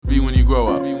grow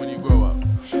up?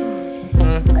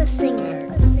 A singer.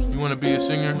 You wanna be a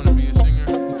singer? I want to be a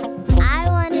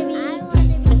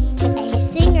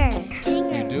singer.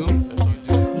 You do?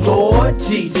 Lord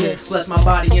Jesus, bless my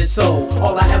body and soul.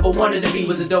 All I ever wanted to be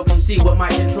was a dope MC with my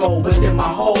control. But then my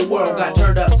whole world got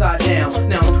turned upside down.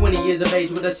 Now I'm 20 years of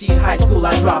age with a C. High school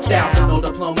I dropped out. No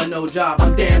diploma, no job,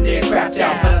 I'm damn near crapped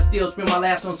out. But I still spend my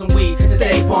last on some weed and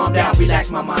stay bombed out. Relax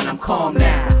my mind, I'm calm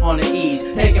now. On the ease,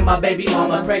 taking my baby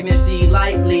mama pregnancy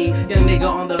lightly. Young nigga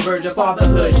on the verge of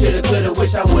fatherhood. Shoulda, coulda,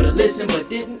 wish I would've listened, but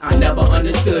didn't. I never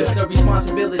understood the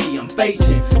responsibility I'm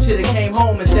facing. Shoulda came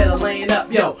home instead of laying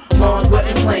up. Yo, moms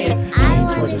wasn't playing. I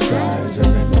want to be a singer.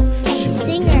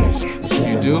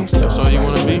 You do? That's all you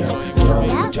wanna be? Yep.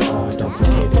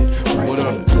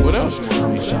 What else you wanna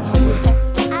be?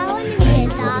 I want to be a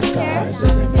doctor.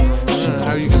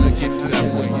 How you gonna get to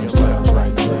that point in your life?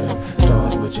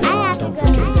 I have to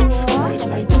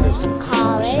go to school,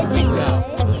 college.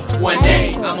 One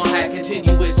day, I'ma have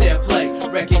continuous airplay.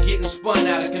 Record getting spun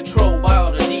out of control by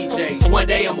all the DJs. One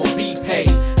day, I'ma be paid.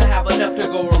 I have enough to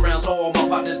go around, so all my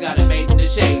partners got it made in the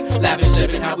shade. Lavish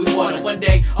living how we want it. One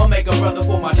day, I'll make a brother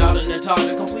for my daughter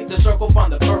Natasha. Complete the circle,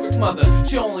 find the perfect mother.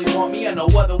 She only want me and no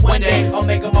other. One day, I'll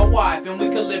make her my wife and we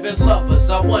could live as lovers.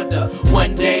 I wonder,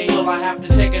 one day, will I have to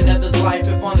take another's life?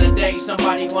 If on the day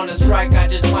somebody wanna strike, I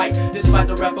just might. Despite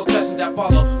the repercussions that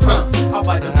follow, I'll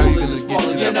bite the bullet and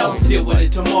swallow, you know, deal with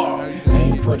it tomorrow.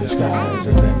 Aim for the sky's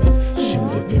the limit.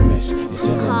 Shoot if you miss. You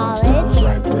see the stars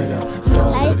right with them.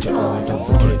 Stars with your all, don't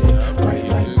forget it. Bright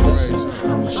like blessings,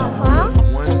 I'ma shine with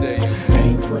them. One day.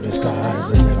 Aim for the sky's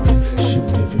the limit.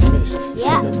 Shoot if you miss. You see the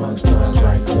stars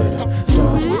right with them.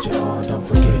 Stars with your all, don't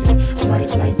forget it. Bright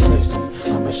like blessings,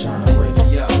 I'ma shine with them.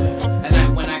 Yeah. At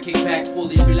night when I kick back,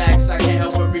 fully relaxed, I can't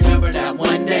help but remember that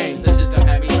one day the system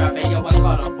had me trapping, yo, I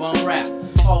caught a bum rap.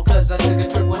 All cause I took a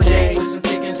trip one day with some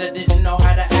chickens that didn't know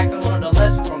how to act. I learned a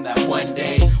lesson from that one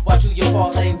day. Watch who you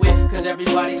parlay with, cause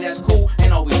everybody that's cool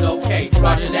ain't always okay.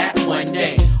 Roger that one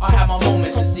day. I'll have my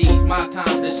moment to seize, my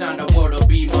time to shine, the world will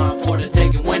be mine for the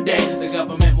taking. One day, the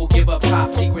government will give up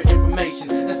top secret information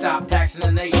and stop taxing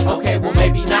the nation. Okay, well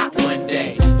maybe not one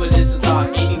day, but it's a thought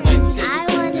anyway. Who said you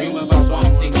couldn't dream about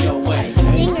one thing your way?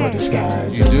 Aim for the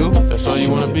skies. You do? That's all you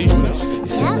wanna be? You see the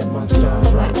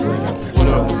stars right with them.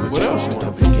 What else?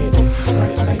 Don't forget it.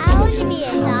 Bright like I want to blessings, be a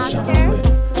I'ma shine doctor. with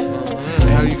them.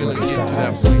 How are you gonna get to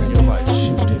that point?